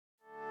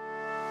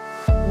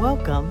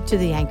Welcome to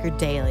the Anchored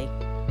Daily.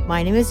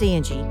 My name is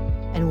Angie,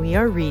 and we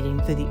are reading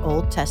through the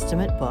Old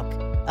Testament book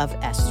of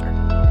Esther.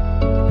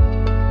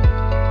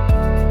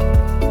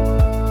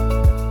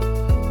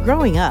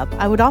 Growing up,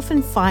 I would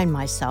often find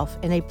myself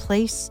in a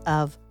place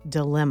of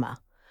dilemma,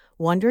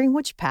 wondering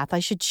which path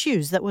I should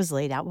choose that was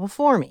laid out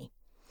before me.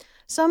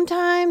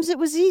 Sometimes it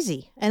was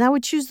easy, and I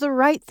would choose the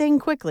right thing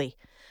quickly.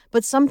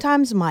 But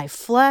sometimes my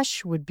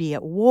flesh would be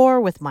at war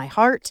with my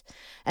heart,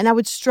 and I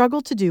would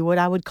struggle to do what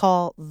I would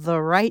call the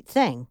right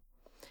thing.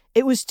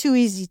 It was too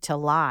easy to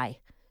lie,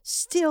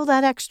 steal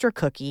that extra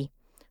cookie,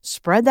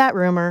 spread that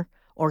rumor,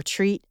 or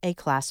treat a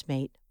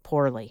classmate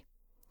poorly.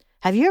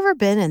 Have you ever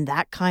been in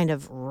that kind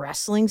of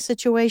wrestling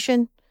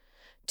situation?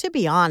 To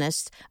be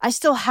honest, I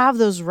still have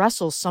those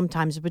wrestles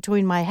sometimes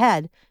between my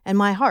head and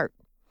my heart.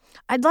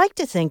 I'd like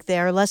to think they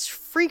are less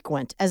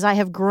frequent as I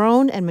have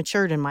grown and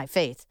matured in my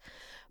faith.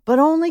 But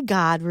only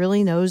God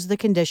really knows the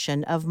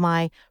condition of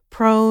my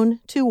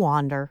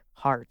prone-to-wander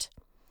heart.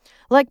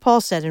 Like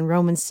Paul said in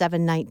Romans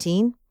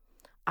 7:19,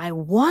 I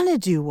want to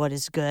do what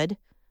is good,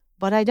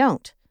 but I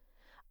don't.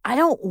 I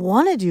don't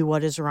want to do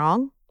what is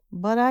wrong,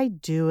 but I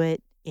do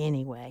it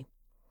anyway.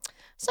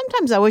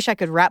 Sometimes I wish I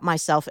could wrap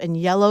myself in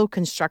yellow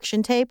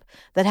construction tape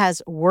that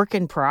has work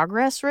in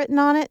progress written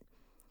on it.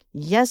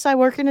 Yes, I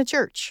work in a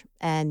church,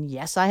 and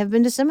yes, I have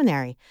been to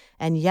seminary,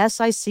 and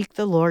yes, I seek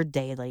the Lord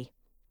daily.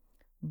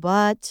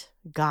 But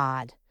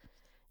God,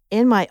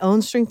 in my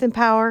own strength and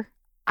power,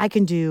 I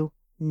can do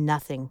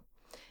nothing.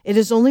 It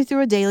is only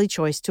through a daily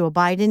choice to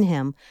abide in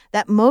Him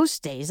that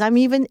most days I'm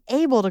even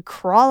able to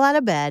crawl out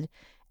of bed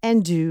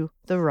and do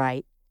the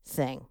right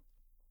thing.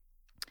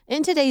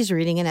 In today's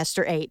reading in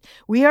Esther 8,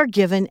 we are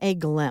given a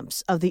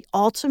glimpse of the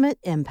ultimate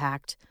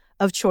impact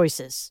of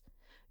choices: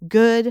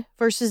 good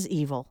versus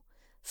evil,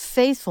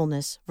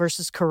 faithfulness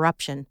versus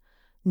corruption,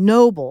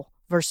 noble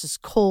versus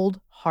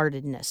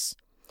cold-heartedness.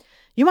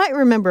 You might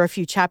remember a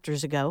few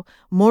chapters ago,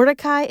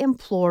 Mordecai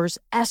implores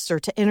Esther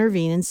to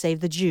intervene and save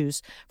the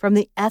Jews from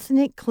the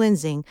ethnic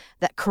cleansing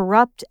that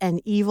corrupt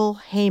and evil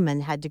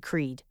Haman had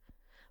decreed.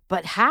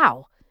 But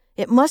how?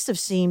 It must have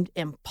seemed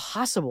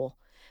impossible.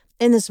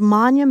 In this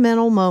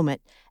monumental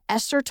moment,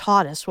 Esther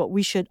taught us what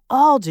we should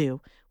all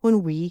do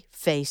when we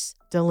face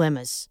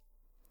dilemmas.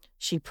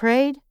 She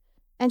prayed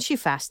and she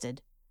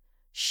fasted.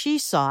 She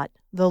sought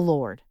the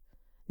Lord.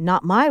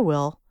 Not my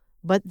will,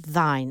 but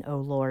thine, O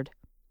Lord.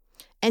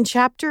 In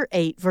chapter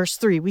 8, verse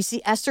 3, we see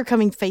Esther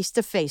coming face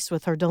to face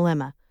with her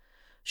dilemma.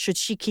 Should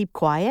she keep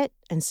quiet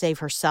and save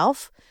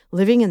herself,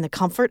 living in the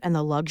comfort and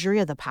the luxury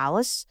of the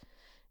palace?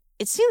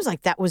 It seems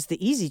like that was the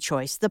easy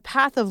choice, the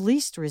path of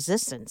least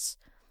resistance.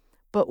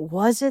 But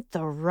was it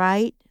the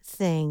right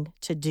thing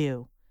to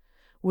do?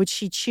 Would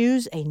she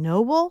choose a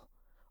noble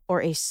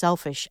or a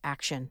selfish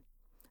action?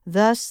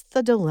 Thus,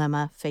 the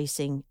dilemma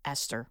facing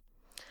Esther.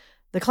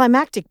 The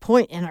climactic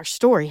point in our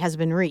story has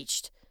been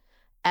reached.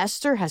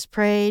 Esther has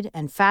prayed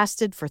and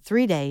fasted for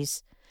 3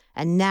 days,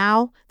 and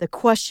now the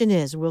question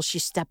is, will she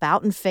step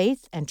out in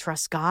faith and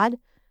trust God,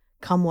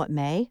 come what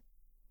may?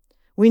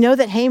 We know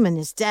that Haman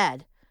is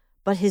dead,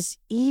 but his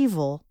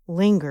evil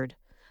lingered.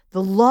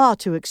 The law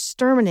to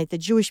exterminate the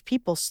Jewish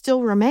people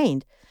still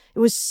remained. It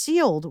was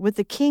sealed with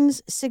the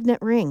king's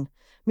signet ring,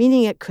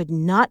 meaning it could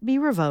not be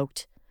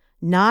revoked,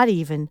 not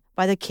even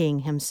by the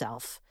king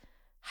himself.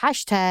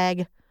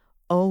 Hashtag,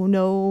 oh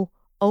no,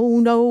 oh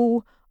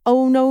no,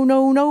 oh, no,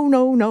 no, no,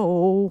 no,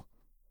 no.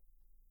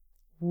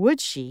 Would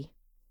she,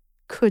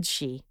 could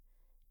she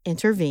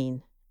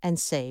intervene and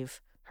save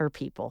her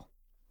people?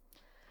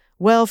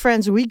 Well,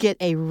 friends, we get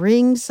a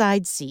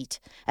ringside seat,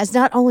 as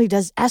not only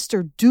does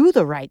Esther do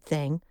the right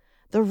thing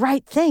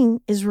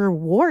is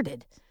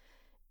rewarded.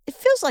 It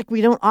feels like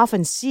we don't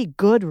often see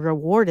good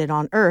rewarded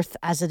on earth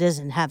as it is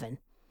in heaven.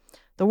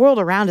 The world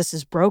around us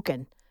is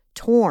broken,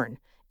 torn,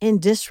 in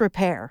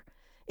disrepair.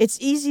 It's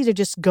easy to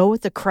just go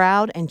with the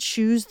crowd and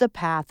choose the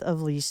path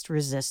of least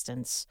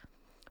resistance.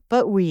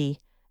 But we,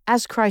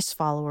 as Christ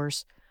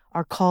followers,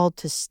 are called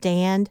to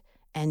stand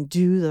and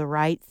do the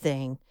right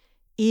thing,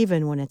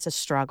 even when it's a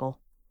struggle.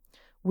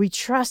 We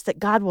trust that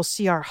God will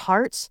see our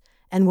hearts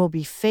and will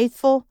be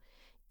faithful,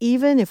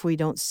 even if we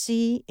don't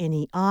see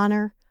any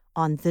honor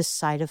on this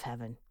side of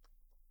heaven.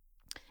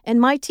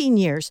 In my teen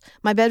years,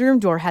 my bedroom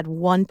door had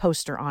one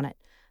poster on it.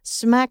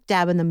 Smack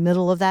dab in the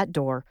middle of that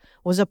door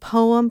was a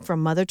poem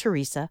from Mother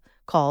Teresa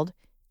called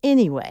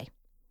Anyway.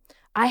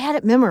 I had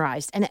it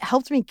memorized, and it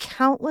helped me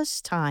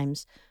countless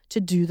times to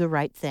do the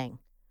right thing.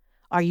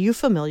 Are you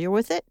familiar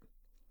with it?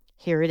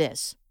 Here it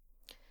is.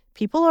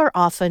 People are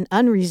often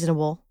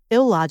unreasonable,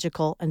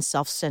 illogical, and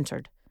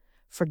self-centered.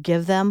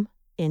 Forgive them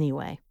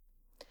anyway.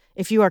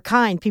 If you are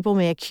kind, people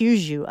may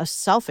accuse you of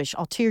selfish,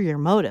 ulterior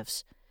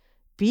motives.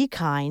 Be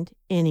kind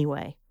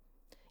anyway.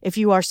 If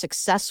you are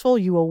successful,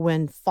 you will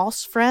win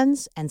false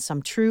friends and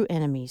some true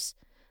enemies.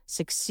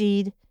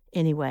 Succeed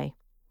anyway.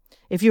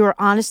 If you are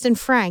honest and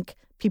frank,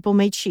 people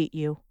may cheat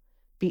you.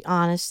 Be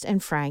honest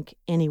and frank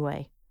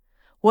anyway.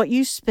 What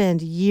you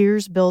spend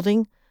years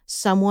building,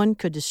 someone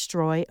could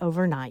destroy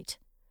overnight.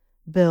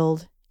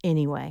 Build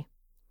anyway.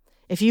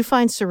 If you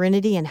find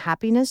serenity and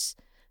happiness,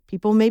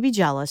 People may be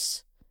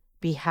jealous.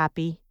 Be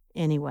happy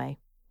anyway.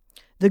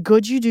 The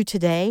good you do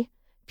today,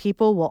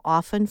 people will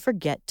often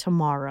forget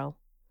tomorrow.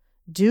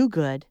 Do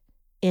good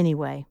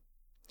anyway.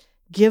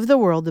 Give the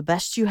world the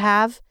best you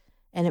have,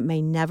 and it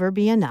may never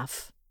be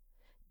enough.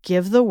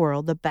 Give the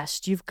world the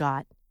best you've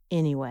got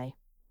anyway.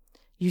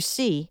 You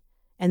see,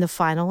 in the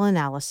final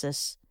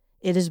analysis,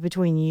 it is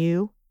between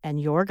you and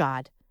your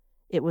God.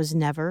 It was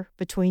never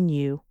between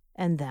you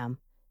and them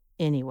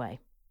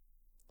anyway.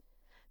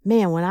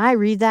 Man, when I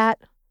read that,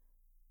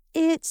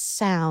 it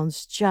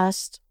sounds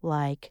just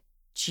like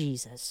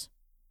Jesus.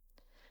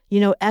 You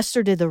know,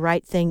 Esther did the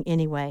right thing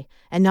anyway,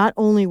 and not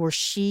only were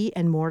she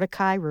and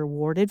Mordecai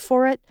rewarded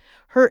for it,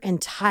 her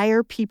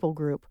entire people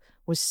group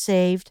was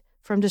saved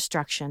from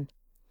destruction.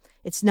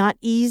 It's not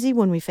easy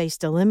when we face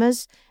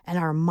dilemmas and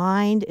our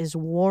mind is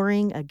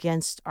warring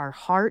against our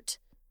heart.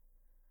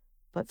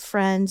 But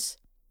friends,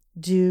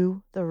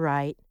 do the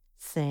right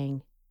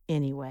thing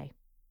anyway.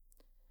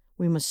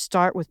 We must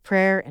start with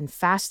prayer and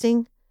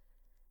fasting,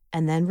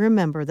 and then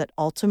remember that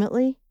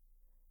ultimately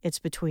it's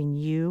between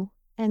you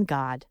and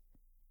God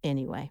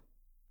anyway.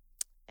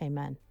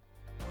 Amen.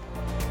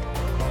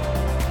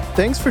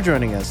 Thanks for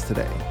joining us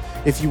today.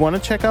 If you want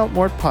to check out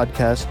more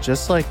podcasts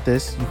just like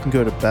this, you can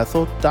go to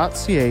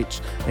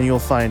bethel.ch and you'll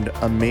find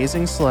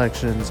amazing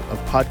selections of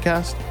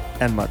podcasts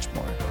and much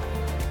more.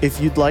 If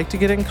you'd like to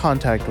get in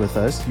contact with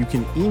us, you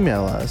can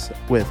email us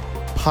with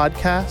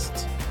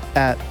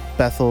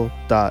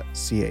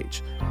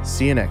podcasts@bethel.ch.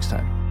 See you next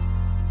time.